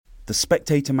The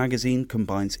Spectator magazine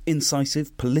combines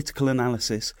incisive political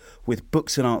analysis with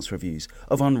books and arts reviews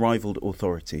of unrivalled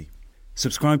authority.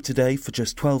 Subscribe today for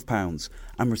just £12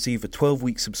 and receive a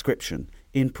 12-week subscription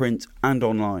in print and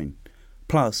online,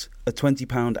 plus a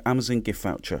 £20 Amazon gift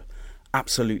voucher,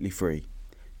 absolutely free.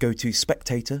 Go to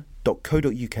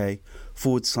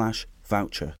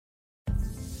spectator.co.uk/voucher.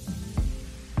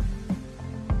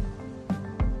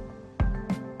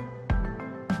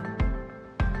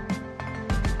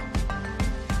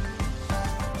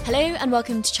 Hello and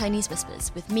welcome to Chinese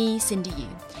Whispers with me, Cindy Yu.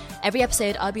 Every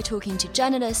episode I'll be talking to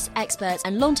journalists, experts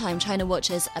and long-time China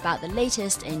watchers about the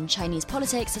latest in Chinese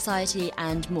politics, society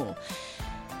and more.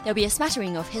 There'll be a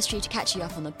smattering of history to catch you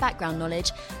up on the background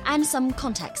knowledge and some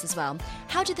context as well.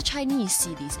 How do the Chinese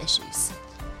see these issues?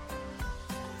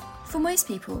 For most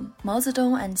people, Mao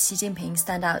Zedong and Xi Jinping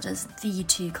stand out as the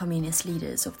two communist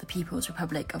leaders of the People's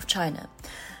Republic of China.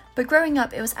 But growing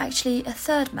up, it was actually a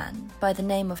third man by the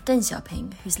name of Deng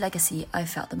Xiaoping whose legacy I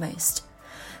felt the most.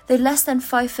 Though less than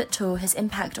 5 foot tall, his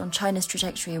impact on China's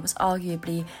trajectory was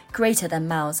arguably greater than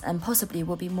Mao's and possibly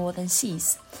will be more than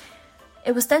Xi's.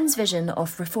 It was Deng's vision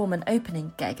of reform and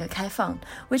opening, 改革开放,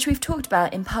 which we've talked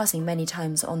about in passing many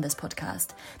times on this podcast,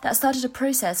 that started a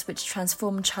process which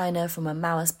transformed China from a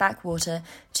Maoist backwater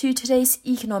to today's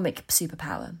economic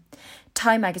superpower.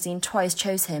 Time magazine twice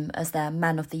chose him as their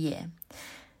Man of the Year.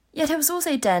 Yet it was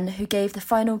also Deng who gave the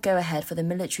final go-ahead for the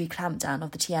military clampdown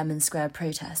of the Tiananmen Square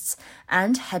protests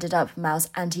and headed up Mao's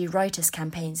anti-rightist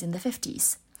campaigns in the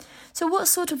 50s. So what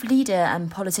sort of leader and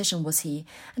politician was he,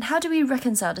 and how do we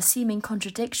reconcile the seeming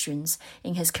contradictions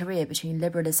in his career between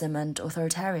liberalism and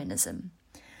authoritarianism?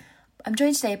 I'm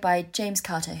joined today by James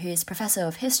Carter, who is Professor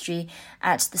of History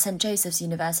at the St. Joseph's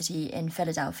University in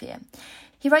Philadelphia.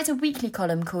 He writes a weekly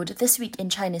column called This Week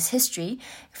in China's History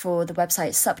for the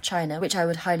website SupChina, which I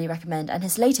would highly recommend, and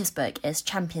his latest book is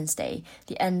Champions Day,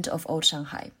 The End of Old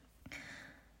Shanghai.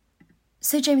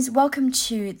 So James, welcome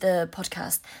to the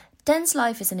podcast. Deng's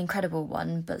life is an incredible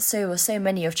one, but so are so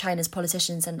many of China's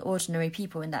politicians and ordinary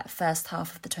people in that first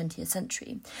half of the 20th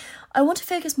century. I want to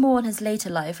focus more on his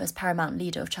later life as paramount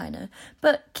leader of China,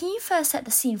 but can you first set the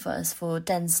scene for us for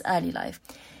Deng's early life?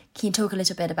 Can you talk a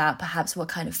little bit about perhaps what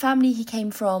kind of family he came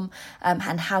from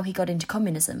and how he got into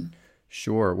communism?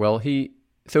 Sure. Well, he's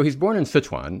born in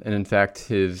Sichuan, and in fact,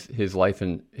 his life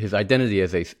and his identity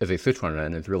as a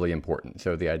Sichuanan is really important.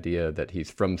 So the idea that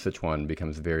he's from Sichuan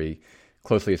becomes very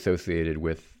closely associated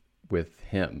with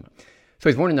him. So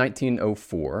he's born in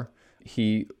 1904.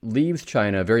 He leaves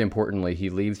China, very importantly, he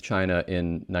leaves China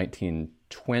in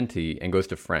 1920 and goes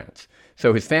to France.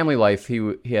 So his family life,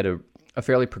 he had a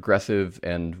fairly progressive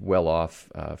and well-off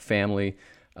family.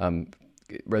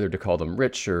 Whether to call them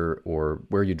rich or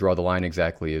where you draw the line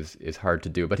exactly is hard to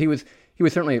do. But he was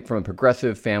certainly from a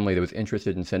progressive family that was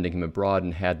interested in sending him abroad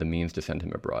and had the means to send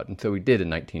him abroad. And so he did in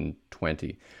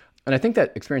 1920. And I think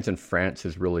that experience in France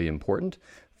is really important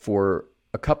for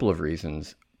a couple of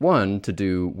reasons. One, to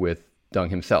do with Deng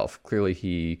himself. Clearly,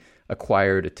 he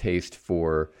acquired a taste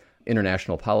for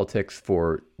international politics,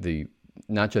 for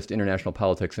not just international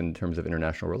politics in terms of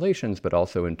international relations, but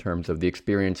also in terms of the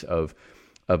experience of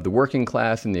the working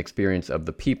class and the experience of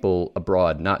the people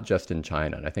abroad, not just in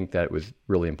China. And I think that was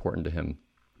really important to him.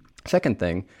 Second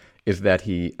thing is that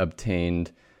he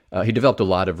developed a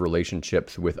lot of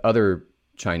relationships with other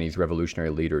Chinese revolutionary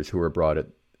leaders who were abroad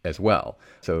as well.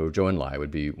 So Zhou Enlai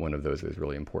would be one of those that was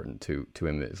really important to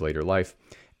him in his later life.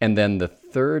 And then the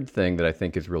third thing that I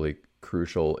think is really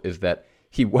crucial is that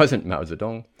he wasn't Mao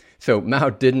Zedong. So Mao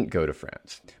didn't go to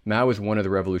France. Mao was one of the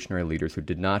revolutionary leaders who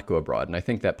did not go abroad. And I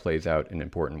think that plays out in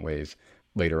important ways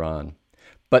later on.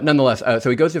 But nonetheless, so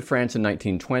he goes to France in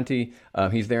 1920.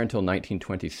 He's there until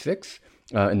 1926.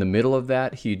 In the middle of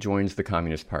that, he joins the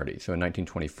Communist Party. So in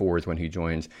 1924 is when he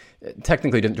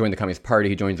technically didn't join the Communist Party,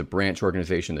 he joins a branch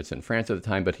organization that's in France at the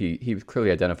time, but he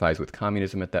clearly identifies with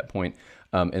communism at that point.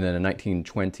 And then in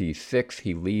 1926,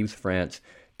 he leaves France,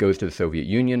 goes to the Soviet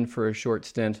Union for a short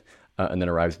stint, and then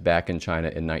arrives back in China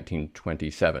in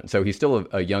 1927. So he's still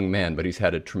a young man, but he's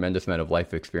had a tremendous amount of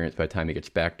life experience by the time he gets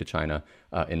back to China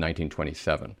in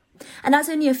 1927. And that's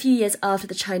only a few years after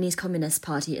the Chinese Communist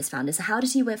Party is founded. So how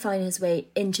did he find his way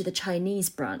into the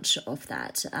Chinese branch of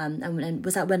that? And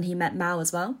was that when he met Mao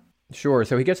as well? Sure.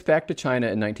 So he gets back to China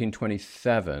in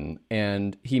 1927,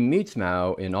 and he meets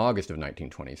Mao in August of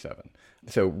 1927.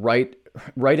 So right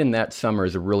in that summer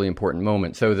is a really important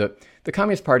moment. So the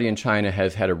Communist Party in China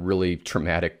has had a really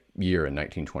traumatic year in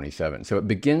 1927. So it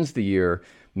begins the year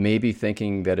maybe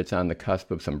thinking that it's on the cusp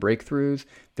of some breakthroughs.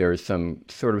 There's some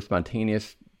sort of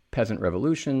spontaneous peasant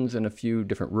revolutions in a few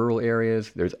different rural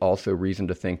areas. There's also reason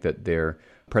to think that their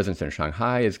presence in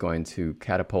Shanghai is going to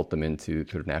catapult them into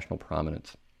sort of national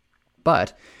prominence.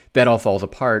 But that all falls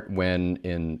apart when,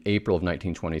 in April of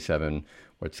 1927,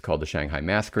 what's called the Shanghai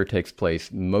Massacre takes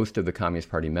place. Most of the Communist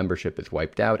Party membership is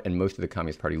wiped out, and most of the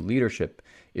Communist Party leadership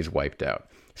is wiped out.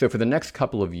 So for the next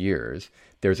couple of years,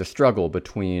 there's a struggle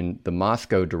between the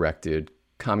Moscow-directed,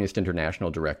 Communist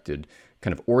International-directed,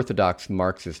 kind of orthodox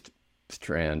Marxist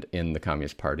strand in the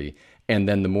Communist Party, and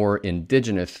then the more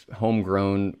indigenous,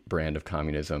 homegrown brand of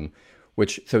communism,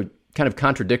 which, so kind of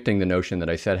contradicting the notion that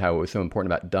I said how it was so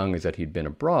important about Deng is that he'd been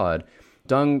abroad.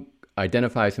 Deng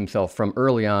identifies himself from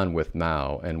early on with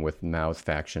Mao and with Mao's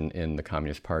faction in the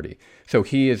Communist Party. So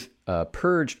he is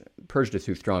purged is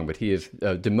too strong, but he is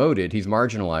demoted, he's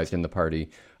marginalized in the party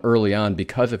early on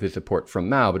because of his support from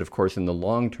Mao. But of course, in the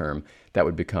long term, that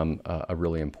would become a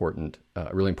really important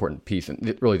piece,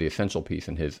 and really the essential piece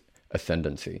in his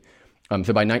ascendancy.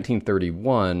 So by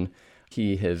 1931,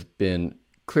 he has been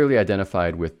clearly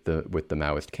identified with the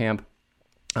Maoist camp.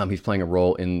 He's playing a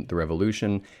role in the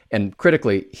revolution, and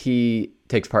critically, he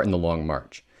takes part in the Long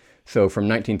March. So from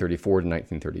 1934 to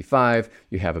 1935,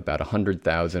 you have about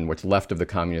 100,000, what's left of the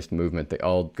communist movement. They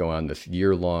all go on this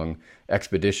year-long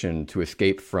expedition to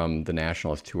escape from the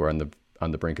nationalists who are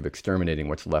on the brink of exterminating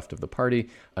what's left of the party.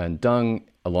 And Deng,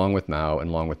 along with Mao and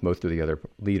along with most of the other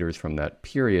leaders from that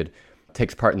period,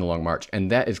 takes part in the Long March.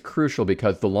 And that is crucial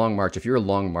because the Long March, if you're a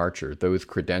long marcher, those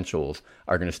credentials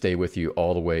are going to stay with you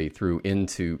all the way through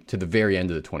to the very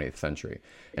end of the 20th century.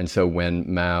 And so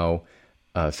when Mao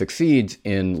succeeds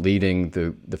in leading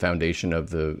the foundation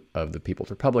of the People's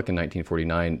Republic in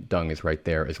 1949, Deng is right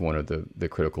there as one of the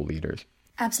critical leaders.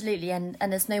 Absolutely, and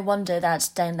there's no wonder that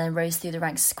Deng then rose through the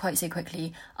ranks quite so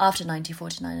quickly after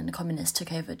 1949 and the communists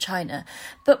took over China.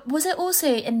 But was it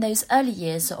also in those early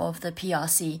years of the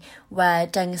PRC where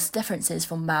Deng's differences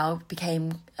from Mao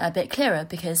became a bit clearer,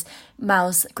 because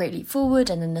Mao's Great Leap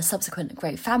Forward and then the subsequent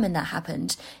Great Famine that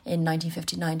happened in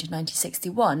 1959 to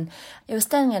 1961, it was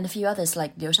Deng and a few others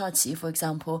like Liu Shaoqi, for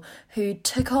example, who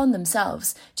took on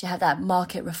themselves to have that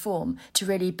market reform to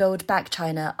really build back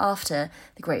China after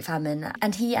the Great Famine.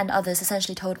 And he and others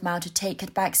essentially told Mao to take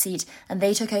a back seat, and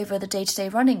they took over the day-to-day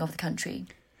running of the country.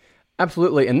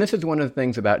 Absolutely. And this is one of the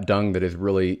things about Deng that is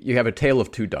really, you have a tale of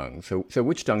two Dengs. So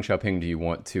which Deng Xiaoping do you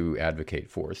want to advocate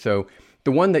for? So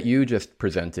the one that you just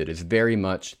presented is very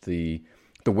much the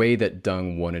way that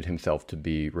Deng wanted himself to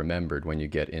be remembered when you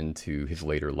get into his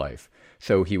later life.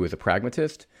 So he was a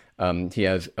pragmatist. He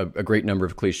has a great number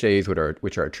of cliches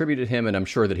which are attributed to him, and I'm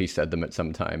sure that he said them at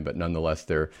some time, but nonetheless,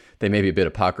 they may be a bit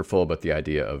apocryphal, but the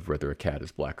idea of whether a cat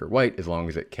is black or white, as long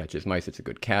as it catches mice, it's a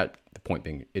good cat. The point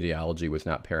being, ideology was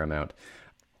not paramount.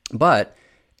 But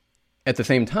at the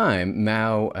same time,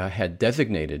 Mao had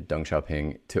designated Deng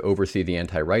Xiaoping to oversee the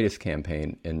anti-rightist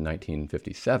campaign in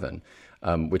 1957,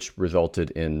 which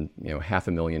resulted in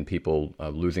 500,000 people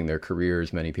losing their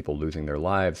careers, many people losing their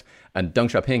lives. And Deng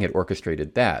Xiaoping had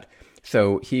orchestrated that.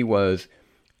 So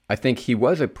I think he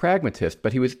was a pragmatist,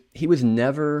 but he was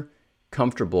never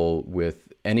comfortable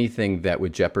with anything that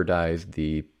would jeopardize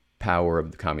the power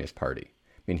of the Communist Party.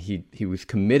 I mean, he was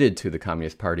committed to the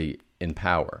Communist Party in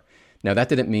power. Now, that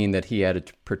didn't mean that he had a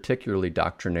particularly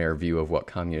doctrinaire view of what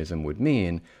communism would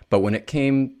mean, but when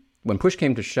push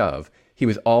came to shove, he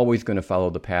was always going to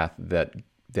follow the path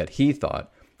that he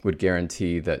thought would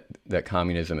guarantee that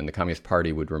communism and the Communist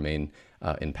Party would remain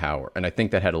in power. And I think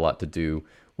that had a lot to do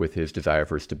with his desire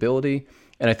for stability.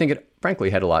 And I think it, frankly,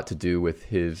 had a lot to do with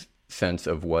his sense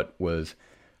of what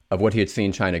he had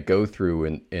seen China go through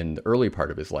in the early part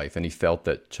of his life. And he felt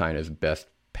that China's best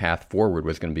path forward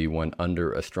was going to be one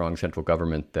under a strong central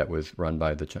government that was run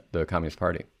by the Communist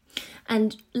Party.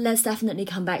 And let's definitely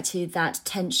come back to that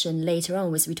tension later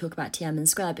on as we talk about Tiananmen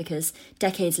Square, because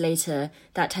decades later,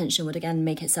 that tension would again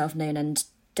make itself known and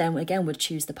Deng again would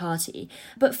choose the party.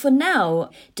 But for now,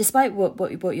 despite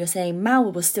what you're saying, Mao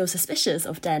was still suspicious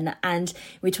of Deng. And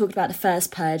we talked about the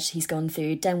first purge he's gone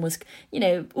through. Deng was,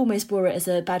 almost wore it as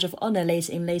a badge of honour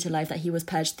in later life that he was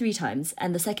purged 3 times.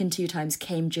 And the second 2 times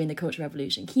came during the Cultural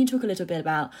Revolution. Can you talk a little bit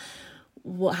about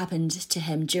what happened to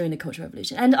him during the Cultural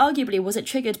Revolution? And arguably, was it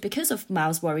triggered because of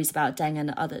Mao's worries about Deng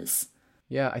and others?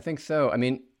 Yeah, I think so. I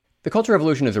mean, the Cultural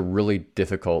Revolution is a really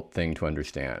difficult thing to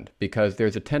understand because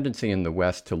there's a tendency in the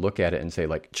West to look at it and say,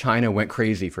 China went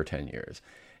crazy for 10 years.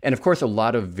 And of course, a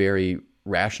lot of very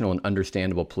rational and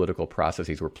understandable political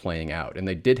processes were playing out. And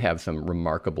they did have some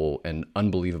remarkable and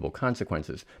unbelievable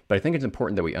consequences. But I think it's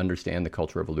important that we understand the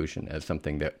Cultural Revolution as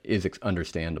something that is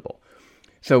understandable.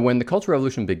 So when the Cultural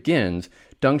Revolution begins,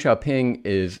 Deng Xiaoping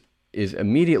is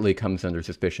immediately comes under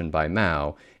suspicion by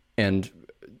Mao. And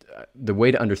the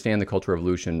way to understand the Cultural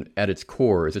Revolution at its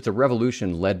core is it's a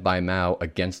revolution led by Mao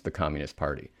against the Communist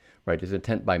Party, right? It's an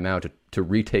attempt by Mao to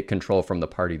retake control from the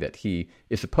party that he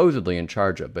is supposedly in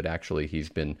charge of, but actually he's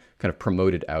been kind of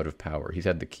promoted out of power. He's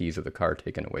had the keys of the car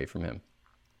taken away from him.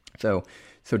 So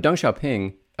Deng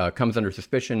Xiaoping comes under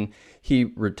suspicion. He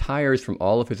retires from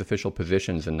all of his official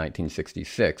positions in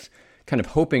 1966, kind of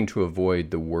hoping to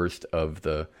avoid the worst of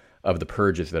the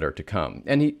purges that are to come.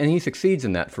 And he succeeds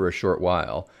in that for a short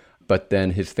while, but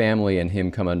then his family and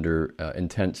him come under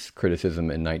intense criticism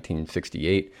in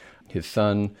 1968. His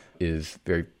son is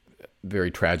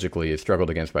very tragically is struggled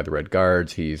against by the Red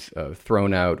Guards. He's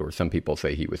thrown out, or some people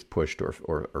say he was pushed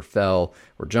or fell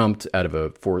or jumped out of a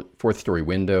fourth-story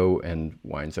window and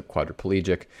winds up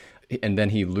quadriplegic. And then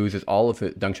he loses all of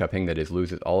it, Deng Xiaoping, that is,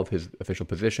 loses all of his official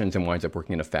positions and winds up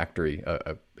working in a factory,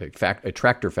 a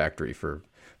tractor factory for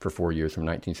 4 years from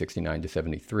 1969 to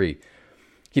 73.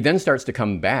 He then starts to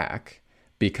come back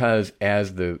because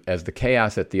as the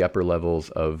chaos at the upper levels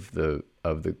of the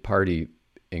party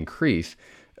increase,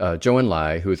 Zhou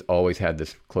Enlai, who has always had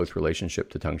this close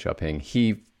relationship to Deng Xiaoping,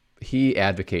 he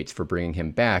advocates for bringing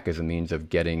him back as a means of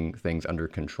getting things under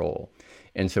control.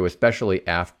 And so especially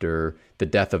after the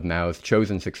death of Mao's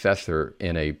chosen successor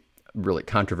in a really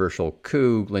controversial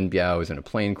coup, Lin Biao is in a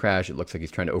plane crash. It looks like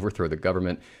he's trying to overthrow the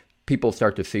government. People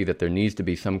start to see that there needs to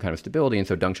be some kind of stability. And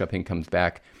so Deng Xiaoping comes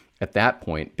back at that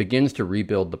point, begins to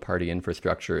rebuild the party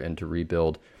infrastructure and to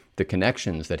rebuild the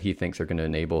connections that he thinks are going to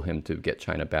enable him to get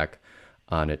China back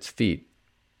on its feet.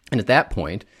 And at that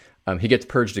point, he gets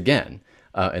purged again.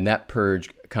 And that purge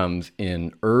comes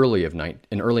in early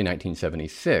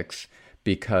 1976,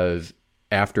 because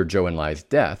after Zhou Enlai's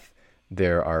death,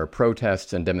 there are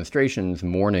protests and demonstrations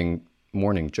mourning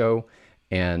Zhou,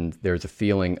 and there's a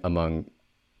feeling among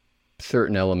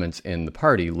certain elements in the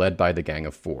party led by the Gang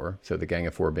of Four. So the Gang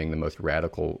of Four being the most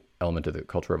radical element of the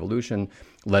Cultural Revolution,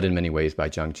 led in many ways by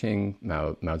Jiang Qing,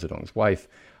 Mao Zedong's wife.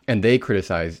 And they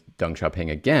criticize Deng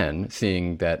Xiaoping again,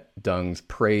 seeing that Deng's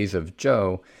praise of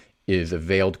Zhou is a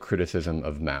veiled criticism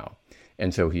of Mao.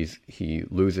 And so he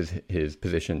loses his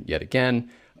position yet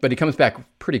again, but he comes back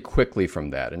pretty quickly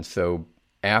from that. And so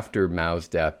after Mao's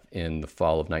death in the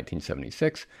fall of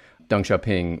 1976, Deng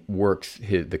Xiaoping works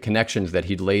the connections that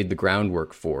he'd laid the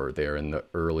groundwork for there in the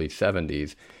early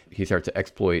 70s. He starts to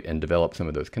exploit and develop some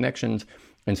of those connections.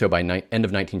 And so by end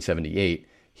of 1978,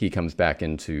 he comes back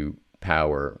into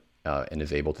power and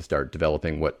is able to start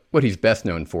developing what he's best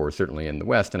known for, certainly in the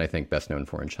West, and I think best known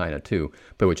for in China too,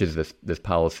 but which is this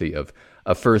policy of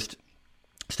first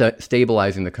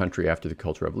stabilizing the country after the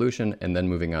Cultural Revolution, and then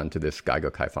moving on to this Gaigo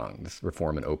Kaifang, this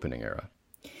reform and opening era.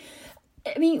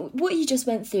 I mean, what you just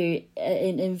went through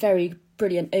in very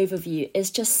brilliant overview is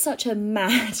just such a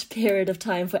mad period of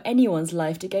time for anyone's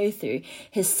life to go through.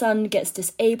 His son gets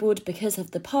disabled because of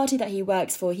the party that he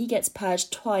works for. He gets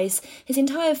purged twice. His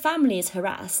entire family is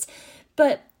harassed.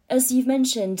 But as you've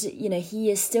mentioned,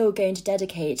 he is still going to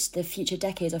dedicate the future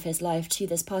decades of his life to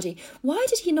this party. Why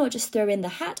did he not just throw in the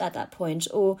hat at that point?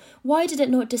 Or why did it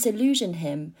not disillusion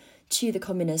him to the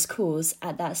communist cause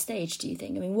at that stage, do you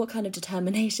think? I mean, what kind of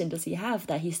determination does he have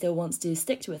that he still wants to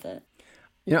stick with it?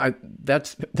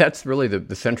 That's really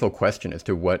the central question as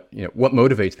to what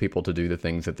motivates people to do the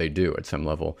things that they do at some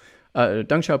level. Deng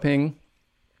Xiaoping,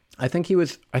 I think he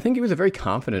was a very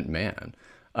confident man.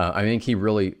 I think he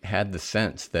really had the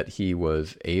sense that he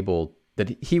was able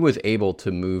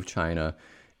to move China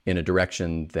in a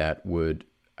direction that would,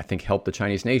 I think, help the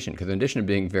Chinese nation. Because in addition to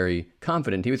being very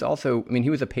confident, he was also, he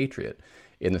was a patriot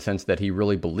in the sense that he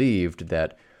really believed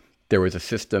that there was a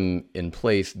system in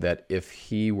place that if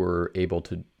he were able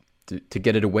to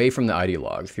get it away from the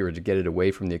ideologues, if he were to get it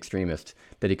away from the extremists,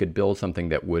 that he could build something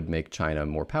that would make China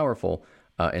more powerful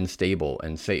and stable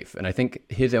and safe. And I think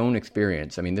his own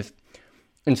experience, this,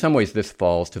 in some ways, this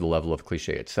falls to the level of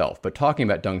cliche itself. But talking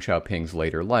about Deng Xiaoping's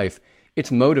later life,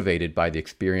 it's motivated by the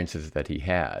experiences that he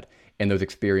had. And those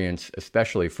experiences,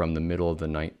 especially from the middle of the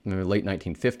late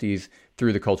 1950s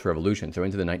through the Cultural Revolution, so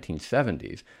into the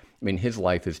 1970s, his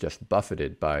life is just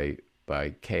buffeted by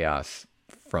chaos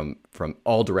from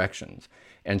all directions.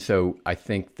 And so I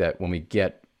think that when we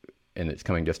get, and it's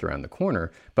coming just around the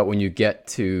corner, but when you get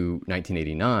to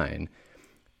 1989,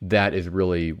 that is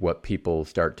really what people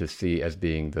start to see as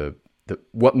being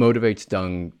what motivates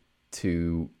Deng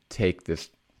to take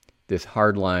this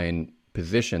hardline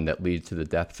position that leads to the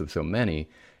deaths of so many.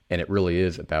 And it really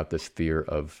is about this fear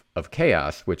of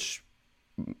chaos, which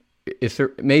is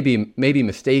maybe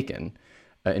mistaken,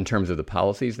 in terms of the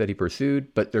policies that he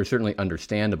pursued, but they're certainly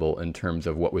understandable in terms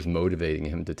of what was motivating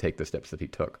him to take the steps that he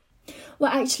took.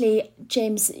 Well, actually,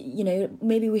 James,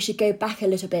 maybe we should go back a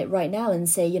little bit right now and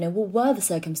say, what were the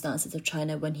circumstances of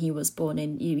China when he was born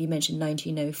in, you mentioned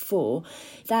 1904,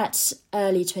 that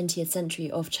early 20th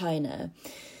century of China.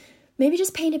 Maybe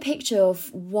just paint a picture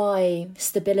of why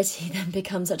stability then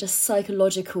becomes such a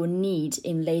psychological need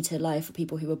in later life for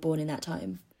people who were born in that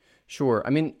time. Sure.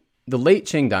 I mean, the late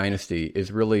Qing dynasty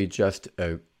is really just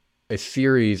a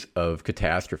series of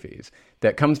catastrophes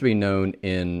that comes to be known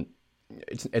in,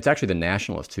 it's actually the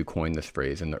nationalists who coined this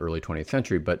phrase in the early 20th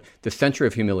century, but the century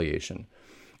of humiliation.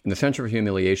 And the century of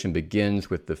humiliation begins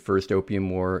with the First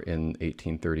Opium War in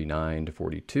 1839 to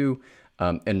 42,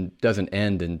 and doesn't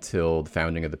end until the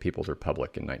founding of the People's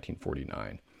Republic in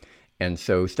 1949. And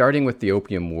so starting with the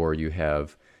Opium War, you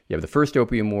have the First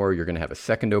Opium War, you're going to have a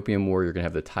Second Opium War, you're going to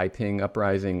have the Taiping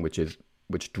Uprising,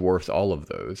 which dwarfs all of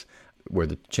those, where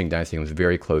the Qing dynasty was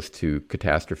very close to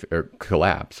catastrophe or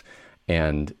collapse,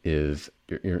 and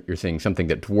you're seeing something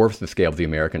that dwarfs the scale of the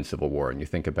American Civil War. And you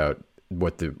think about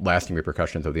what the lasting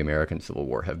repercussions of the American Civil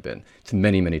War have been. It's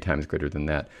many, many times greater than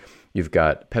that. You've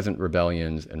got peasant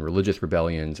rebellions and religious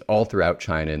rebellions all throughout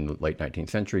China in the late 19th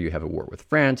century. You have a war with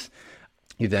France.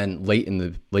 You then, late in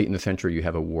the century, you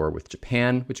have a war with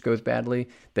Japan, which goes badly.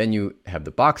 Then you have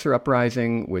the Boxer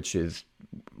Uprising, which is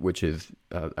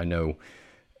I know,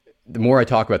 the more I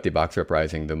talk about the Boxer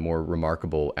Uprising, the more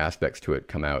remarkable aspects to it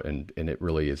come out, and it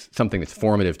really is something that's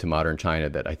formative to modern China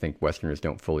that I think Westerners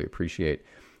don't fully appreciate.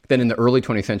 Then in the early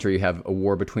 20th century, you have a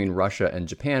war between Russia and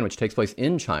Japan, which takes place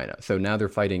in China. So now they're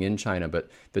fighting in China, but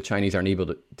the Chinese aren't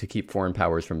able to keep foreign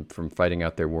powers from fighting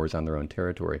out their wars on their own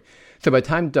territory. So by the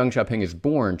time Deng Xiaoping is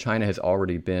born, China has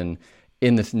already been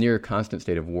in this near constant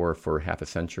state of war for half a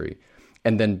century.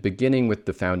 And then beginning with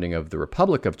the founding of the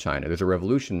Republic of China, there's a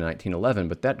revolution in 1911,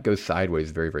 but that goes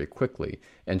sideways very, very quickly.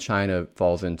 And China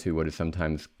falls into what is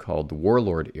sometimes called the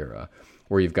warlord era,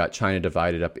 where you've got China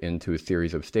divided up into a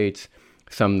series of states,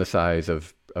 some the size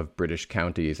of British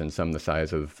counties and some the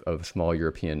size of small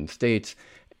European states.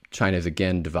 China is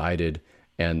again divided,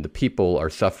 and the people are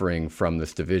suffering from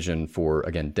this division for,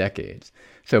 again, decades.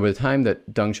 So by the time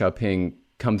that Deng Xiaoping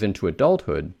comes into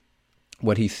adulthood,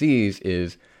 what he sees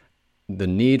is the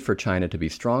need for China to be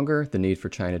stronger, the need for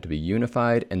China to be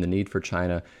unified, and the need for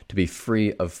China to be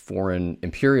free of foreign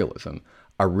imperialism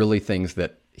are really things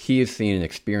that he has seen and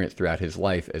experienced throughout his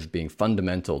life as being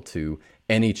fundamental to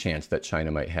any chance that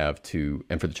China might have to,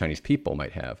 and for the Chinese people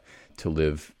might have, to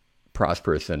live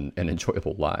prosperous and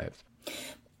enjoyable lives.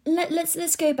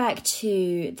 Let's go back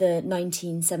to the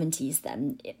 1970s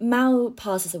then. Mao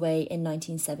passes away in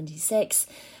 1976.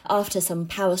 After some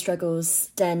power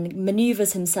struggles, Deng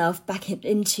manoeuvres himself back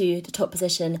into the top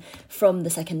position from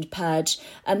the second purge.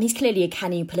 He's clearly a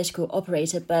canny political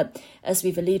operator, but as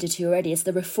we've alluded to already, it's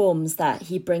the reforms that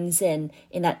he brings in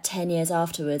that 10 years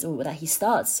afterwards, or that he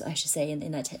starts, I should say,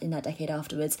 in that decade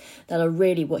afterwards, that are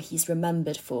really what he's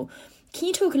remembered for. Can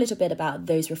you talk a little bit about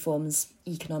those reforms,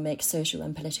 economic, social,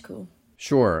 and political?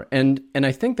 Sure. And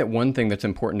I think that one thing that's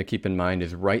important to keep in mind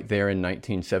is right there in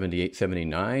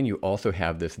 1978-79, you also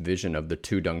have this vision of the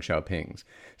two Deng Xiaopings.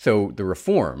 So the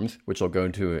reforms, which I'll go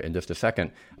into in just a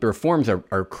second, the reforms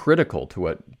are critical to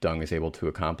what Deng is able to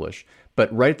accomplish.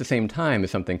 But right at the same time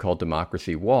is something called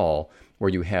democracy wall, where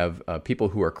you have people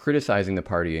who are criticizing the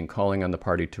party and calling on the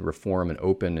party to reform and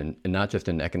open, and not just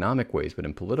in economic ways, but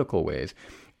in political ways.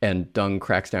 And Deng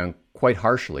cracks down quite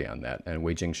harshly on that. And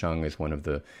Wei Jingsheng is one of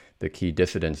the key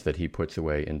dissidents that he puts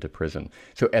away into prison.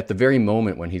 So at the very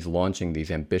moment when he's launching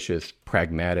these ambitious,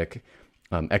 pragmatic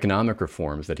economic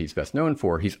reforms that he's best known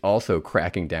for, he's also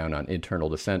cracking down on internal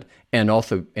dissent and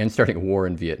starting a war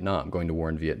in Vietnam, going to war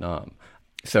in Vietnam.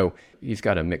 So he's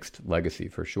got a mixed legacy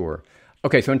for sure.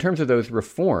 Okay, so in terms of those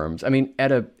reforms, I mean,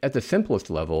 at the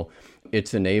simplest level,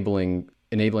 it's enabling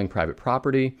private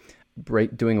property,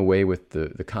 doing away with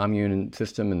the commune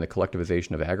system and the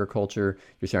collectivization of agriculture.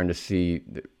 You're starting to see,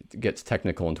 it gets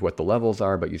technical into what the levels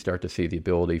are, but you start to see the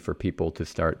ability for people to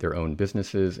start their own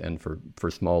businesses and for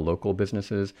small local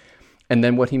businesses. And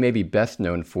then what he may be best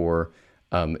known for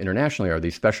internationally are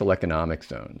these special economic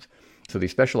zones. So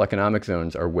these special economic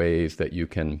zones are ways that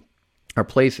are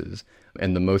places,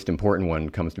 and the most important one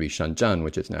comes to be Shenzhen,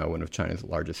 which is now one of China's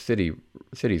largest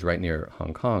cities right near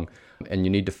Hong Kong. And you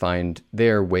need to find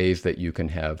there ways that you can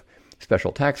have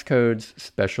special tax codes,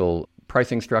 special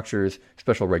pricing structures,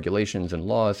 special regulations and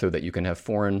laws, so that you can have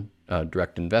foreign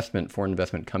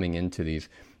investment coming into these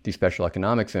special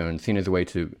economic zones, seen as a way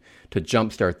to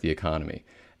jumpstart the economy.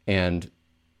 And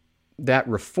that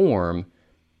reform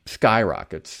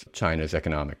skyrockets China's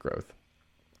economic growth.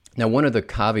 Now, one of the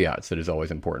caveats that is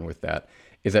always important with that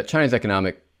is that China's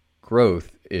economic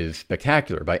growth is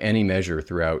spectacular by any measure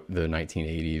throughout the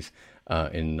 1980s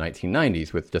and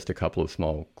 1990s, with just a couple of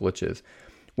small glitches.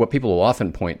 What people will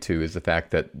often point to is the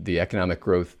fact that the economic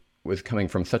growth was coming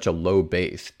from such a low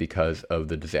base because of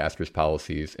the disastrous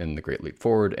policies in the Great Leap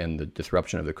Forward and the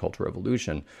disruption of the Cultural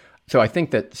Revolution. So I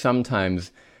think that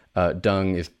sometimes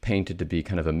Deng is painted to be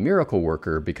kind of a miracle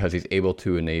worker because he's able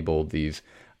to enable these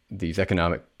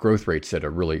economic growth rates that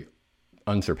are really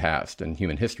unsurpassed in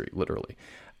human history, literally.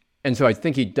 And so I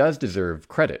think he does deserve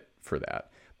credit for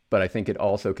that. But I think it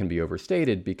also can be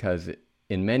overstated because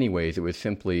in many ways it was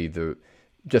simply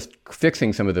just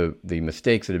fixing some of the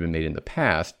mistakes that had been made in the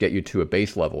past get you to a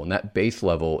base level. And that base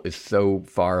level is so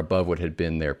far above what had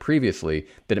been there previously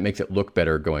that it makes it look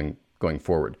better going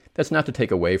forward. That's not to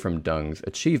take away from Deng's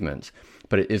achievements,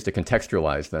 but it is to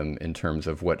contextualize them in terms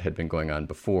of what had been going on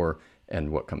before and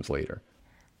what comes later.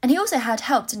 And he also had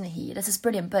help, didn't he? There's this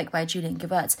brilliant book by Julian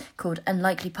Gewertz called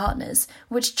Unlikely Partners,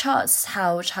 which charts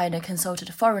how China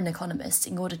consulted foreign economists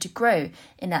in order to grow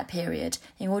in that period,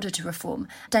 in order to reform.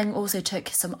 Deng also took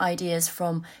some ideas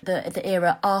from the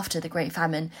era after the Great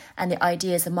Famine and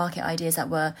the market ideas that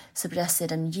were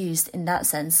suggested and used in that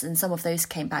sense, and some of those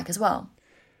came back as well.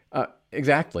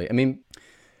 Exactly. I mean,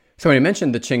 so when I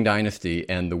mentioned the Qing dynasty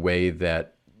and the way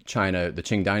that the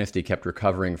Qing dynasty kept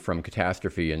recovering from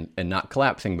catastrophe and not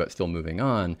collapsing, but still moving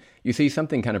on, you see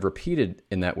something kind of repeated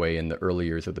in that way in the early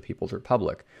years of the People's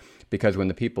Republic. Because when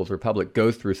the People's Republic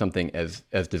goes through something as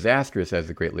disastrous as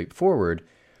the Great Leap Forward,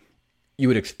 you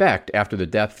would expect, after the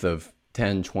deaths of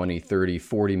 10, 20, 30,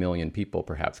 40 million people,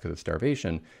 perhaps because of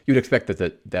starvation, you'd expect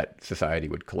that society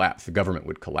would collapse, the government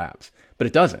would collapse. But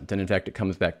it doesn't. And in fact, it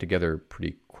comes back together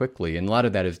pretty quickly. And a lot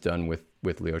of that is done with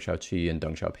Liu Shaoqi and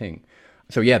Deng Xiaoping.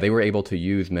 So yeah, they were able to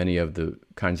use many of the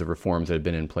kinds of reforms that had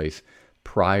been in place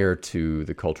prior to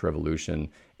the Cultural Revolution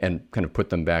and kind of put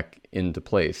them back into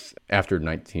place after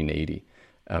 1980.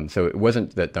 So it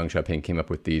wasn't that Deng Xiaoping came up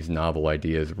with these novel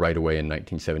ideas right away in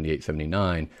 1978,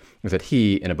 79. It was that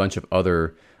he and a bunch of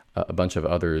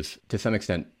others, to some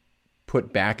extent,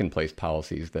 put back in place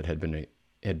policies that had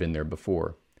been there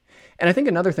before. And I think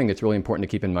another thing that's really important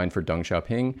to keep in mind for Deng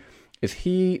Xiaoping is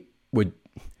he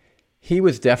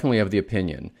was definitely of the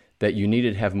opinion that you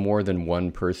needed to have more than one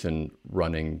person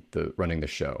running the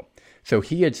show. So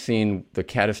he had seen the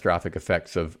catastrophic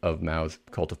effects of Mao's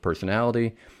cult of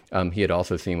personality. He had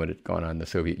also seen what had gone on in the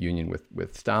Soviet Union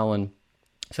with Stalin.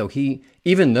 So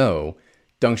even though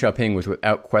Deng Xiaoping was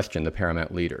without question the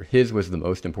paramount leader, his was the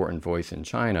most important voice in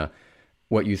China,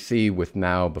 what you see with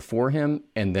Mao before him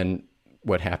and then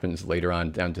what happens later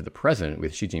on down to the present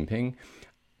with Xi Jinping,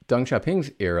 Deng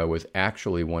Xiaoping's era was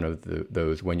actually one of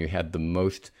those when you had the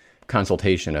most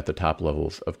consultation at the top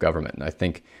levels of government. And I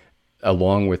think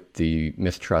along with the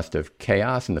mistrust of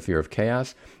chaos and the fear of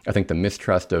chaos, I think the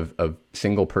mistrust of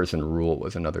single-person rule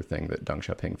was another thing that Deng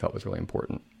Xiaoping felt was really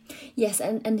important. Yes,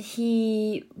 and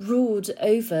he ruled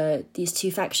over these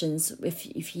two factions,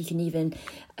 if you can even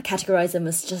categorize them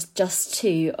as just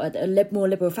two, a more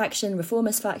liberal faction,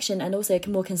 reformist faction, and also a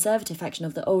more conservative faction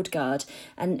of the old guard.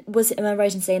 And am I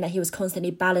right in saying that he was constantly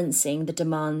balancing the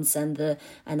demands and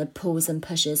the pulls and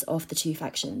pushes of the two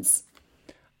factions?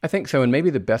 I think so, and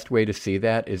maybe the best way to see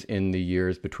that is in the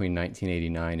years between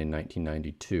 1989 and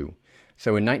 1992.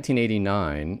 So in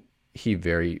 1989, he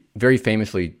very, very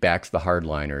famously backs the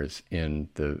hardliners in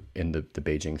the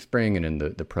Beijing Spring and in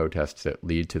the protests that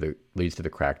leads to the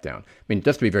crackdown. I mean,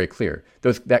 just to be very clear,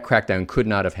 that crackdown could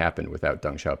not have happened without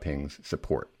Deng Xiaoping's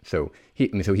support. So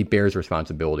he bears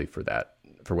responsibility for that,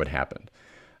 for what happened.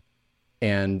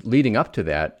 And leading up to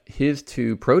that, his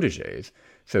two proteges,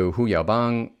 so Hu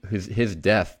Yaobang, his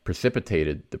death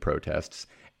precipitated the protests,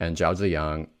 and Zhao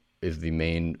Ziyang is the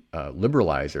main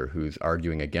liberalizer who's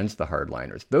arguing against the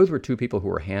hardliners. Those were two people who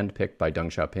were handpicked by Deng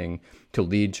Xiaoping to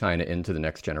lead China into the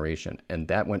next generation, and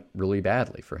that went really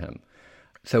badly for him.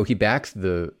 So he backs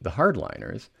the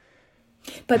hardliners.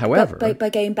 However, by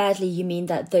going badly, you mean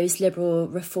that those liberal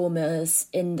reformers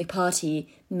in the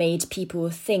party made people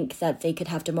think that they could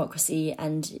have democracy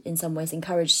and in some ways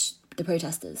encourage the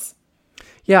protesters?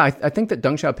 Yeah, I think that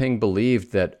Deng Xiaoping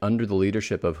believed that under the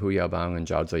leadership of Hu Yaobang and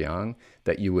Zhao Ziyang,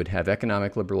 that you would have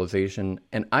economic liberalization,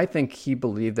 and I think he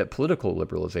believed that political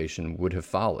liberalization would have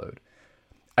followed.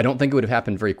 I don't think it would have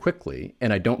happened very quickly,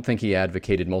 and I don't think he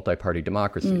advocated multi-party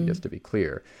democracy, just to be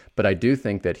clear. But I do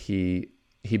think that he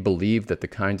believed that the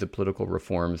kinds of political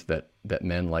reforms that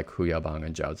men like Hu Yaobang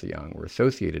and Zhao Ziyang were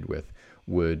associated with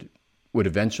would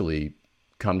eventually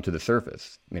come to the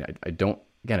surface. I mean, I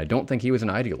don't think he was an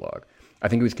ideologue. I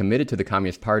think he was committed to the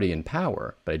Communist Party in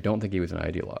power, but I don't think he was an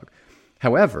ideologue.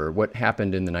 However, what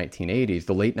happened in the 1980s,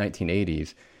 the late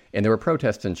 1980s, and there were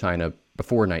protests in China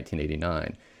before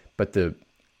 1989, but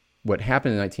what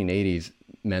happened in the 1980s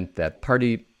meant that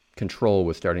party control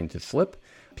was starting to slip.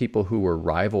 People who were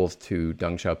rivals to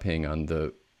Deng Xiaoping on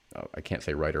the, I can't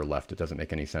say right or left, it doesn't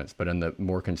make any sense, but on the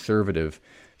more conservative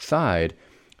side,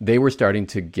 they were starting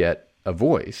to get a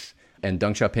voice. And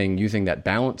Deng Xiaoping, using that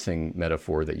balancing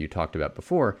metaphor that you talked about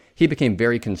before, he became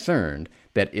very concerned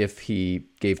that if he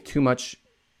gave too much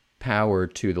power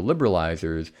to the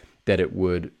liberalizers, that it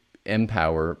would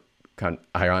empower,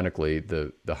 ironically,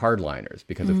 the hardliners,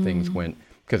 because if things went,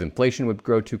 because inflation would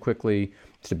grow too quickly,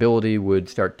 stability would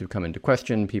start to come into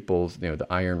question, people's, the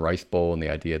iron rice bowl and the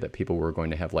idea that people were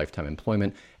going to have lifetime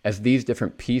employment, as these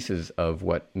different pieces of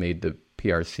what made the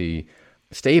PRC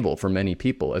stable for many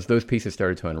people, as those pieces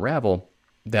started to unravel,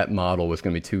 that model was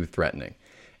going to be too threatening.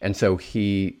 And so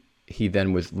he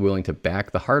then was willing to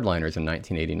back the hardliners in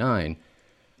 1989.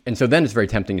 And so then it's very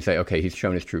tempting to say, okay, he's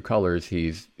shown his true colors.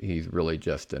 He's really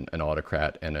just an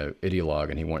autocrat and an ideologue,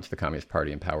 and he wants the Communist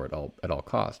Party in power at all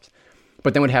costs.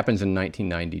 But then what happens in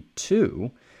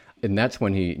 1992, and that's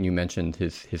when you mentioned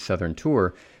his southern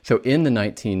tour. So in the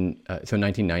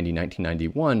 1990,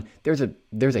 1991,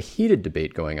 there's a heated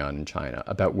debate going on in China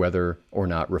about whether or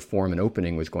not reform and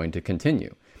opening was going to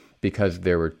continue, because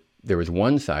there was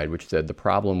one side which said the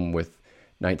problem with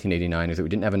 1989 is that we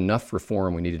didn't have enough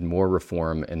reform, we needed more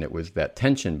reform, and it was that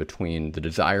tension between the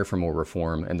desire for more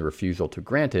reform and the refusal to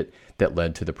grant it that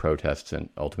led to the protests and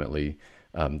ultimately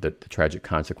the tragic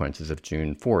consequences of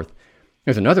June 4th.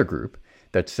 There's another group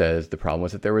that says the problem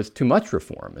was that there was too much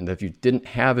reform, and that if you didn't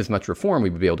have as much reform,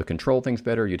 we would be able to control things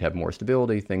better, you'd have more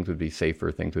stability, things would be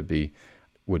safer, things would be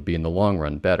in the long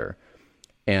run better.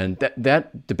 And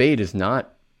that debate is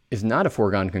not a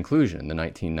foregone conclusion. In the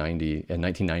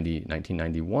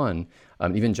 1991,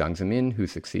 even Jiang Zemin, who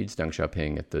succeeds Deng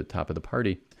Xiaoping at the top of the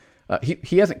party,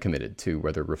 he hasn't committed to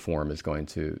whether reform is going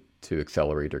to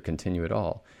accelerate or continue at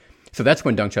all. So that's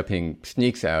when Deng Xiaoping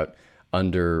sneaks out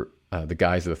under the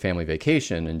guise of a family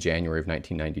vacation in January of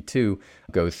 1992,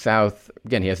 goes south.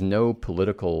 Again, he has no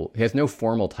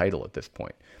formal title at this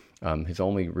point. His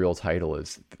only real title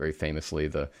is, very famously,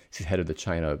 he's head of the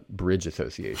China Bridge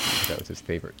Association. That was his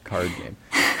favorite card game.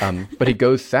 But he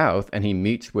goes south and he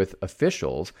meets with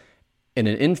officials in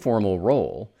an informal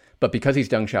role. But because he's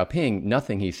Deng Xiaoping,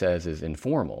 nothing he says is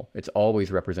informal. It's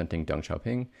always representing Deng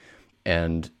Xiaoping.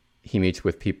 And he meets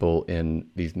with people in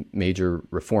these major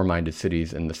reform-minded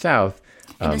cities in the south.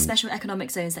 In the special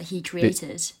economic zones that he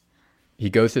created.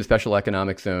 He goes to special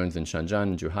economic zones in Shenzhen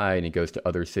and Zhuhai, and he goes to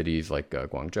other cities like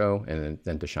Guangzhou and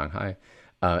then to Shanghai.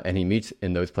 And he meets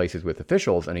in those places with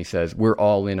officials, and he says, we're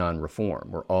all in on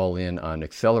reform. We're all in on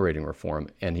accelerating reform.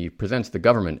 And he presents the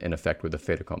government, in effect, with a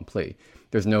fait accompli.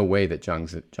 There's no way that Jiang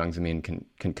Zemin can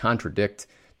contradict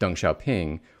Deng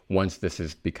Xiaoping once this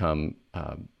has become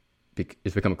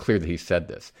clear that he said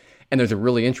this. And there's a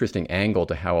really interesting angle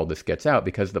to how all this gets out,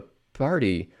 because the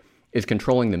party is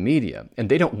controlling the media, and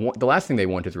they don't want, the last thing they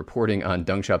want is reporting on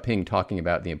Deng Xiaoping talking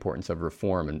about the importance of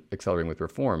reform and accelerating with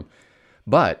reform.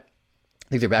 But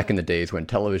these are back in the days when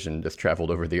television just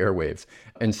traveled over the airwaves,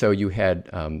 and so you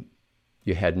had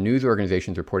news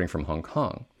organizations reporting from Hong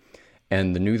Kong,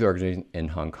 and the news organizations in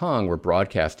Hong Kong were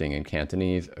broadcasting in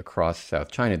Cantonese across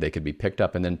South China. They could be picked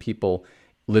up, and then people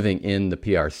living in the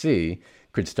PRC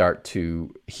could start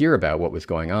to hear about what was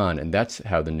going on, and that's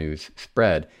how the news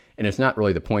spread. And it's not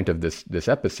really the point of this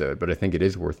episode, but I think it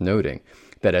is worth noting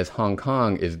that as Hong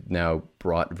Kong is now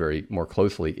brought very more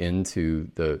closely into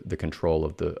the control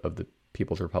of the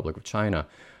People's Republic of China,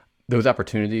 those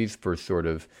opportunities for sort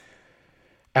of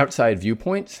outside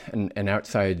viewpoints and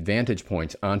outside vantage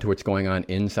points onto what's going on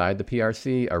inside the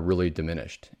PRC are really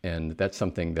diminished. And that's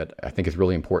something that I think is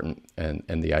really important.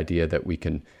 And the idea that we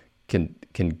can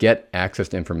get access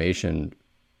to information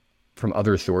from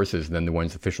other sources than the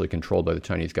ones officially controlled by the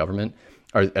Chinese government,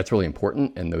 that's really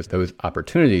important. And those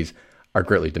opportunities are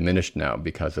greatly diminished now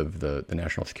because of the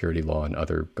national security law and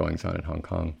other goings on in Hong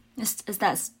Kong.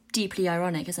 That's deeply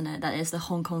ironic, isn't it? That is the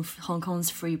Hong Kong's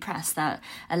free press that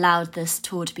allowed this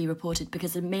tour to be reported,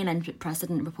 because the mainland press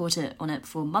didn't report on it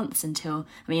for months until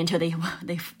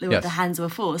their hands were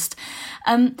forced.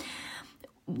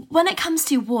 When it comes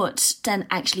to what Deng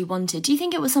actually wanted, do you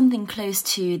think it was something close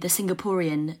to the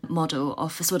Singaporean model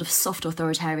of a sort of soft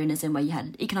authoritarianism, where you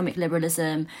had economic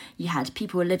liberalism, you had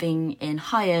people living in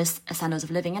higher standards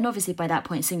of living, and obviously by that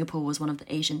point Singapore was one of the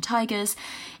Asian tigers,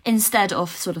 instead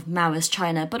of sort of Maoist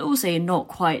China, but also not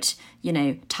quite,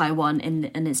 Taiwan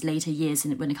in its later years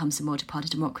when it comes to multi-party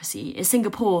democracy? Was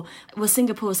Singapore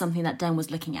something that Deng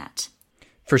was looking at?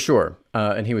 For sure.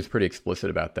 And he was pretty explicit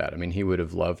about that. I mean, he would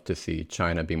have loved to see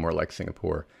China be more like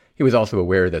Singapore. He was also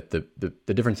aware that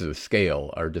the differences of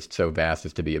scale are just so vast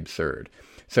as to be absurd.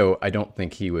 So I don't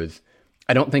think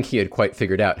he had quite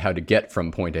figured out how to get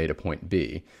from point A to point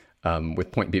B,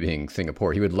 with point B being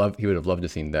Singapore. He would have loved to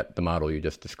have seen that the model you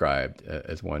just described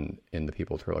as one in the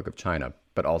People's Republic of China,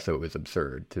 but also it was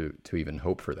absurd to even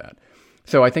hope for that.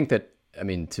 So I think that, I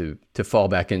mean, to fall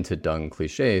back into Deng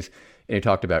cliches, and he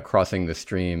talked about crossing the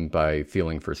stream by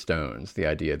feeling for stones, the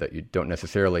idea that you don't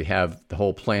necessarily have the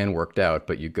whole plan worked out,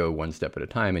 but you go one step at a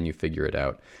time and you figure it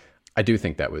out. I do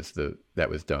think that was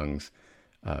Deng's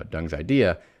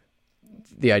idea.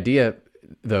 The idea,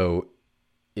 though,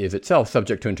 is itself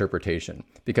subject to interpretation,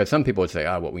 because some people would say,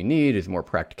 what we need is more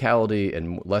practicality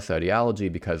and less ideology,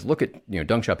 because look at, Deng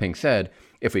Xiaoping said,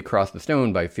 if we cross the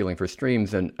stone by feeling for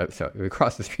streams, if we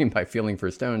cross the stream by feeling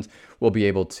for stones, we'll be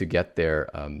able to get there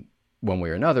one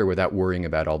way or another without worrying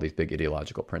about all these big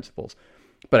ideological principles.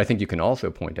 But I think you can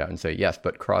also point out and say, yes,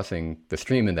 but crossing the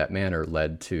stream in that manner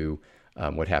led to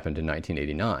what happened in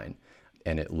 1989.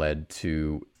 And it led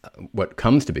to what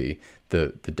comes to be the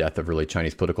death of really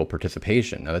Chinese political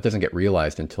participation. Now, that doesn't get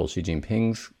realized until Xi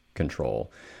Jinping's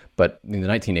control. But in the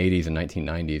 1980s and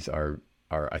 1990s are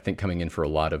I think, coming in for a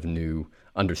lot of new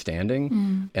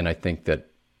understanding. And I think that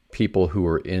people who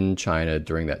were in China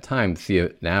during that time see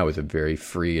it now as a very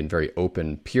free and very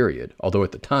open period. Although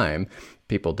at the time,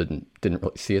 people didn't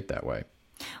really see it that way.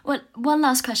 Well, one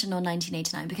last question on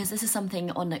 1989, because this is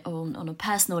something on a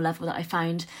personal level that I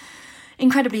found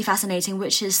incredibly fascinating,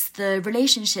 which is the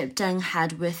relationship Deng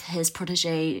had with his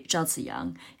protege Zhao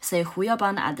Ziyang. So Hu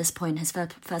Yaoban, at this point, his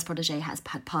first protege had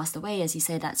passed away. As you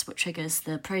say, that's what triggers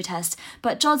the protest.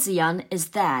 But Zhao Ziyang is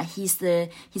there. He's the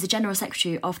general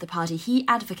secretary of the party. He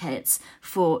advocates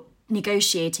for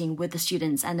negotiating with the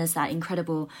students, and there's that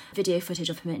incredible video footage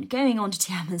of him going on to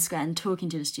Tiananmen Square and talking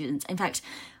to the students. In fact,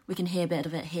 we can hear a bit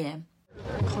of it here.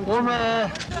 我们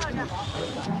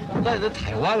来自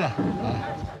台湾了，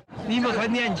你们还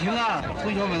年轻啊，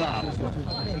同学们啊，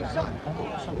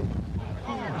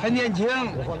还年轻，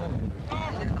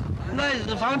来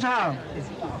日方长，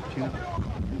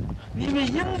你们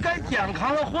应该健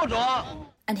康的活着。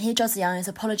 And here Zhao Ziyang is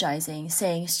apologising,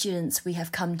 saying, "Students, we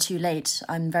have come too late.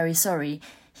 I'm very sorry."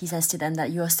 He says to them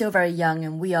that you are still very young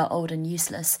and we are old and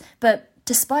useless. But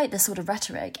despite this sort of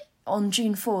rhetoric, on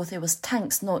June 4th, it was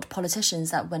tanks, not politicians,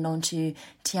 that went on to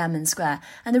Tiananmen Square.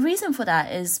 And the reason for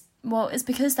that is, well, it's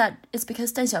because Deng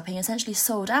Xiaoping essentially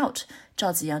sold out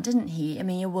Zhao Ziyang, didn't he? I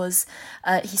mean, it was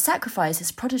he sacrificed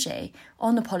his protege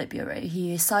on the Politburo.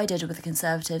 He sided with the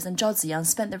Conservatives, and Zhao Ziyang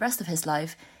spent the rest of his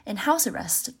life in house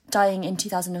arrest, dying in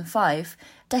 2005,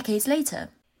 decades later.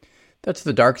 That's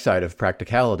the dark side of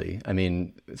practicality. I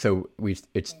mean, so we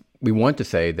want to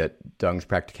say that Deng's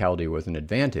practicality was an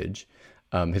advantage.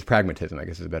 His pragmatism, I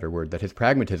guess is a better word, that his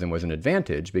pragmatism was an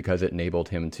advantage because it enabled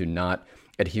him to not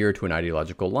adhere to an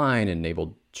ideological line,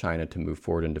 enabled China to move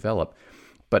forward and develop.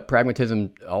 But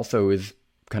pragmatism also is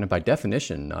kind of by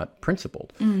definition not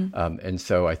principled. And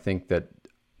so I think that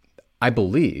I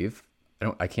believe,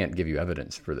 I can't give you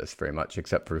evidence for this very much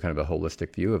except for kind of a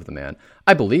holistic view of the man.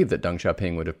 I believe that Deng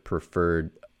Xiaoping would have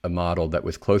preferred a model that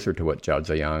was closer to what Zhao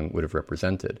Ziyang would have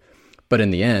represented. But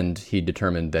in the end, he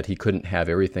determined that he couldn't have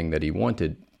everything that he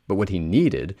wanted, but what he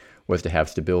needed was to have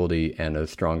stability and a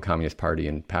strong Communist Party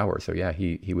in power. So yeah,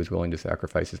 he was willing to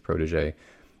sacrifice his protege.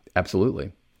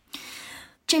 Absolutely.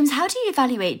 James, how do you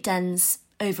evaluate Deng's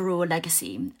overall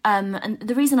legacy? And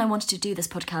the reason I wanted to do this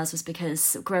podcast was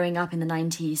because growing up in the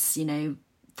 90s,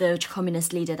 the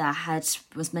communist leader that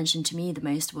was mentioned to me the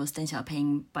most was Deng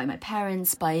Xiaoping by my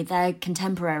parents, by their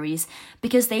contemporaries,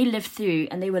 because they lived through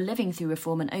and they were living through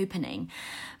reform and opening.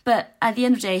 But at the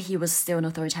end of the day, he was still an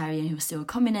authoritarian, he was still a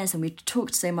communist, and we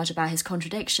talked so much about his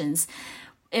contradictions.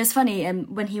 It was funny,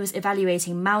 when he was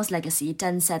evaluating Mao's legacy,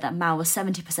 Deng said that Mao was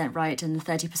 70% right and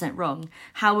 30% wrong.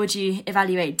 How would you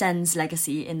evaluate Deng's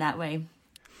legacy in that way?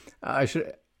 I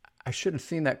should have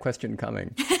seen that question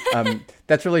coming.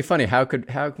 That's really funny. How can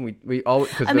we all?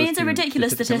 I mean, it's a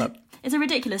ridiculous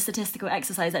statistical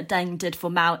exercise that Deng did for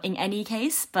Mao in any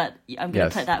case. But I'm going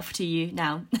to put that to you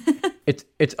now.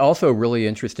 It's also really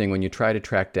interesting when you try to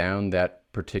track down that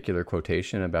particular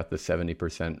quotation about the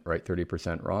 70% right,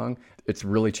 30% wrong. It's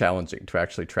really challenging to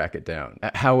actually track it down.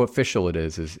 How official it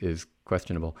is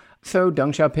questionable. So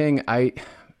Deng Xiaoping, I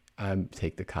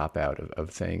take the cop out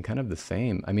of saying kind of the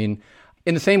same. I mean,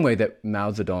 in the same way that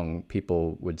Mao Zedong,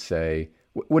 people would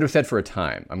have said for a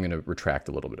time, I'm going to retract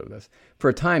a little bit of this. For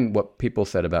a time, what people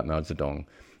said about Mao Zedong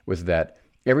was that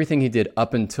everything he did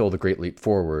up until the Great Leap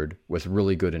Forward was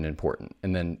really good and important.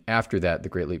 And then after that, the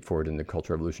Great Leap Forward and the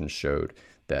Cultural Revolution showed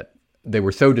that they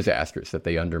were so disastrous that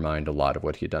they undermined a lot of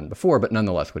what he had done before, but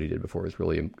nonetheless, what he did before was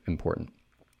really important.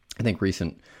 I think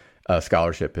recent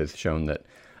scholarship has shown that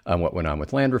what went on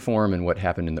with land reform and what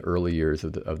happened in the early years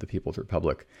of the People's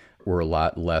Republic were a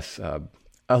lot less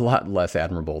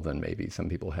admirable than maybe some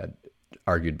people had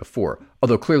argued before.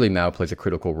 Although clearly Mao plays a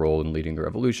critical role in leading the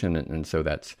revolution, and so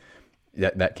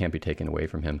that can't be taken away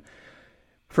from him.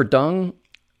 For Deng,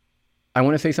 I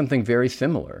want to say something very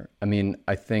similar. I mean,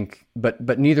 I think,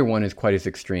 but neither one is quite as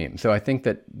extreme. So I think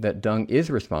that Deng is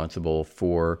responsible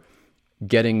for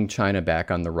getting China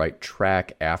back on the right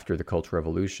track after the Cultural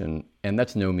Revolution, and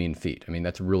that's no mean feat. I mean,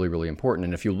 that's really, really important.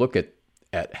 And if you look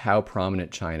at how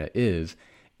prominent China is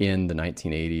in the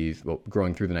 1980s, well,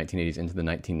 growing through the 1980s into the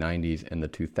 1990s and the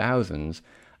 2000s,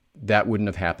 that wouldn't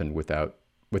have happened without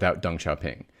Deng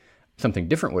Xiaoping. Something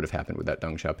different would have happened without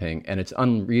Deng Xiaoping, and it's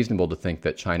unreasonable to think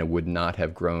that China would not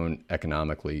have grown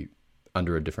economically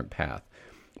under a different path.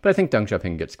 But I think Deng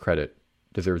Xiaoping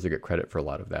deserves to get credit for a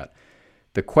lot of that.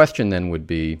 The question then would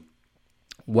be,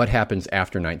 what happens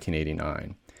after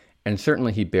 1989? And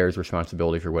certainly he bears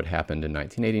responsibility for what happened in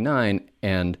 1989,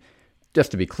 and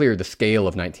just to be clear, the scale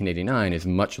of 1989 is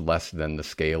much less than the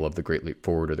scale of the Great Leap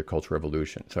Forward or the Cultural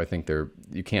Revolution. So I think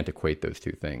you can't equate those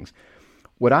two things.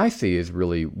 What I see is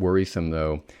really worrisome,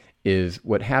 though, is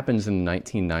what happens in the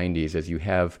 1990s as you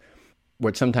have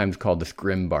what's sometimes called this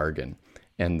grim bargain.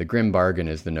 And the grim bargain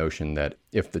is the notion that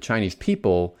if the Chinese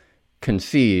people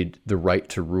concede the right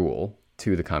to rule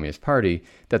to the Communist Party,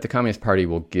 that the Communist Party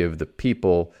will give the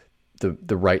people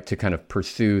the right to kind of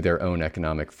pursue their own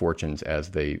economic fortunes as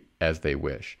they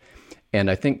wish. And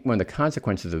I think one of the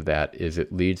consequences of that is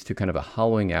it leads to kind of a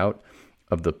hollowing out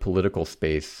of the political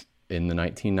space in the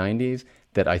 1990s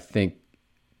that I think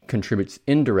contributes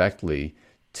indirectly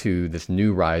to this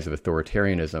new rise of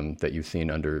authoritarianism that you've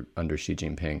seen under Xi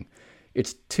Jinping.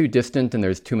 It's too distant and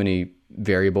there's too many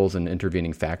variables and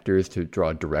intervening factors to draw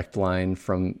a direct line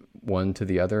from one to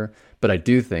the other. But I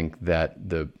do think that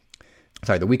the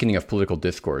weakening of political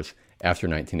discourse after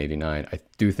 1989, I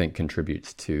do think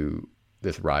contributes to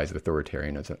this rise of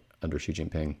authoritarianism under Xi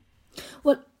Jinping.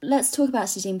 Well, let's talk about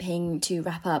Xi Jinping to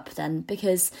wrap up then,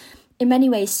 because in many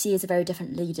ways, Xi is a very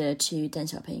different leader to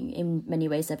Deng Xiaoping. In many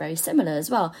ways, they're very similar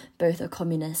as well. Both are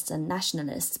communists and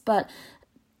nationalists. But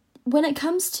when it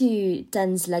comes to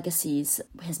Deng's legacies,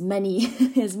 his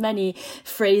many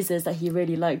phrases that he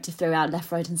really liked to throw out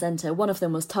left, right and centre, one of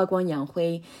them was 韬光养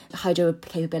晦, hide your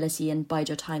capability and bide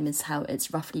your time is how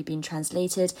it's roughly been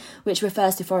translated, which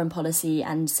refers to foreign policy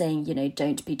and saying,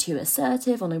 don't be too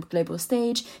assertive on a global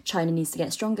stage. China needs to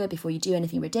get stronger before you do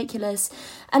anything ridiculous.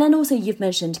 And then also you've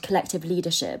mentioned collective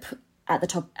leadership at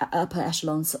the upper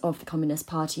echelons of the Communist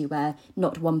Party, where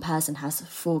not one person has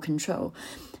full control.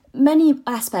 Many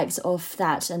aspects of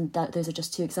that, and those are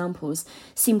just two examples,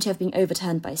 seem to have been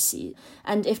overturned by Xi.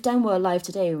 And if Deng were alive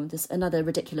today, there's another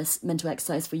ridiculous mental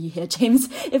exercise for you here, James.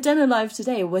 If Deng were alive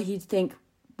today, would he think,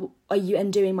 are you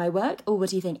undoing my work? Or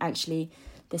would he think, actually,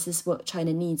 this is what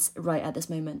China needs right at this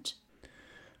moment?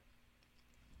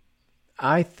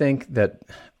 I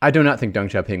do not think Deng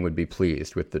Xiaoping would be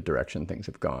pleased with the direction things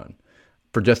have gone,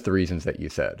 for just the reasons that you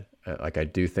said. I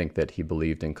do think that he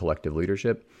believed in collective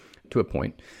leadership to a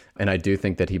point. And I do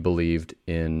think that he believed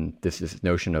in this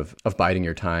notion of biding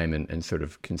your time and sort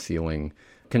of concealing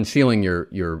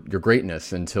your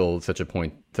greatness until such a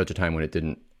time when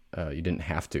you didn't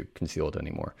have to conceal it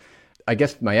anymore. I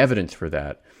guess my evidence for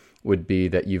that would be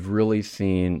that you've really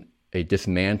seen a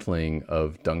dismantling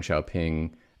of Deng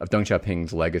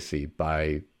Xiaoping's legacy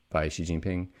by Xi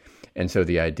Jinping. And so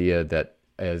the idea that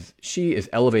as Xi is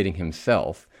elevating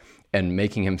himself and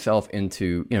making himself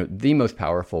into, the most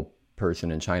powerful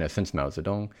person in China since Mao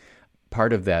Zedong,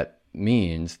 part of that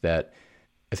means that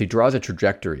as he draws a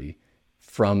trajectory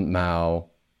from Mao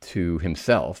to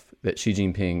himself, that Xi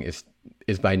Jinping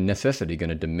is by necessity going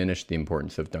to diminish the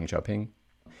importance of Deng Xiaoping.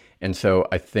 And so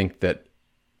I think that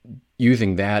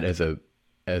using that as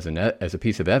a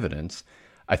piece of evidence,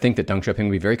 I think that Deng Xiaoping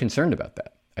would be very concerned about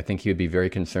that. I think he would be very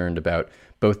concerned about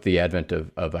both the advent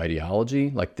of ideology,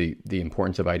 like the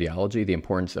importance of ideology, the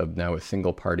importance of now a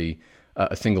single party,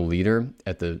 a single leader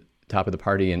at the top of the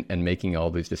party and making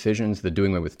all these decisions, the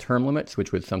doing away with term limits,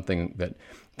 which was something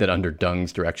that under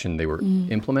Deng's direction they were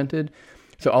implemented.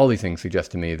 So all these things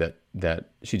suggest to me that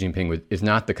Xi Jinping is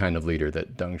not the kind of leader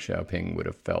that Deng Xiaoping would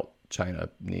have felt China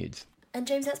needs. And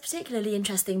James, that's particularly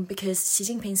interesting because Xi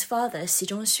Jinping's father, Xi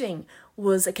Zhongxun,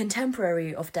 was a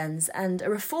contemporary of Deng's and a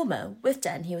reformer with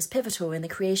Deng. He was pivotal in the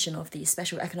creation of these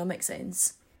special economic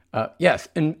zones. Yes,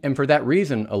 and for that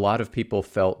reason, a lot of people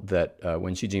felt that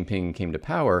when Xi Jinping came to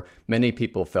power, many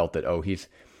people felt that,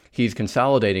 he's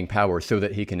consolidating power so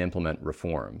that he can implement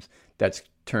reforms. That's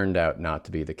turned out not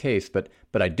to be the case, but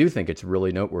I do think it's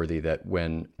really noteworthy that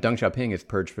when Deng Xiaoping is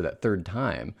purged for that third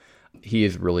time, he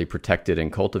is really protected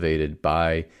and cultivated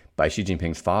by Xi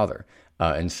Jinping's father.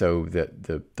 And so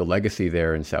the legacy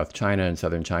there in South China and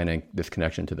Southern China, this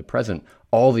connection to the present,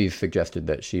 all these suggested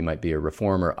that she might be a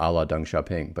reformer a la Deng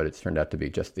Xiaoping, but it's turned out to be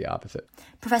just the opposite.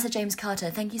 Professor James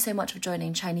Carter, thank you so much for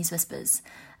joining Chinese Whispers.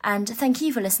 And thank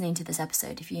you for listening to this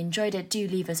episode. If you enjoyed it, do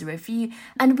leave us a review.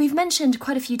 And we've mentioned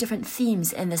quite a few different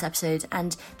themes in this episode,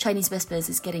 and Chinese Whispers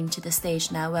is getting to the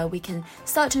stage now where we can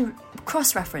start to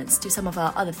cross-reference to some of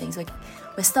our other things.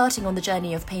 We're starting on the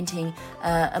journey of painting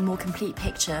a more complete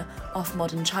picture of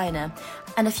modern China.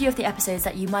 And a few of the episodes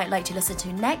that you might like to listen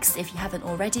to next, if you haven't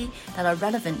already, that are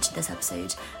relevant to this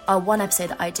episode, are one episode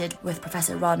that I did with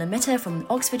Professor Rana Mitter from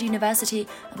Oxford University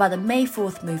about the May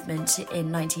 4th movement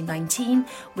in 1919,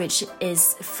 which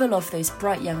is full of those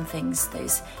bright young things,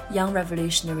 those young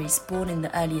revolutionaries born in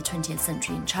the earlier 20th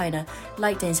century in China,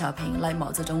 like Deng Xiaoping, like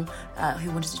Mao Zedong,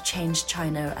 who wanted to change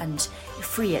China and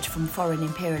free it from foreign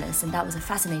imperialists. And that was a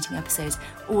fascinating episode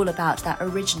all about that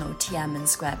original Tiananmen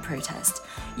Square protest.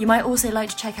 You might also like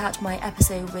to check out my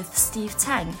episode with Steve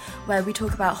Tang, where we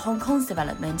talk about Hong Kong's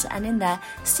development, and in there,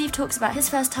 Steve talks about his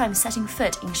first time setting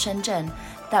foot in Shenzhen,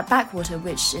 that backwater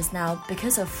which is now,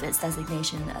 because of its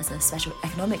designation as a special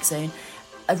economic zone,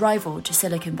 a rival to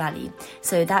Silicon Valley.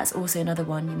 So that's also another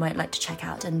one you might like to check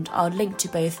out, and I'll link to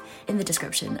both in the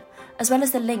description, as well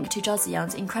as the link to Zhao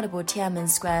Ziyang's incredible Tiananmen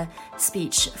Square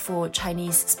speech for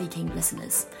Chinese-speaking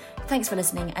listeners. Thanks for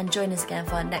listening, and join us again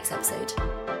for our next episode.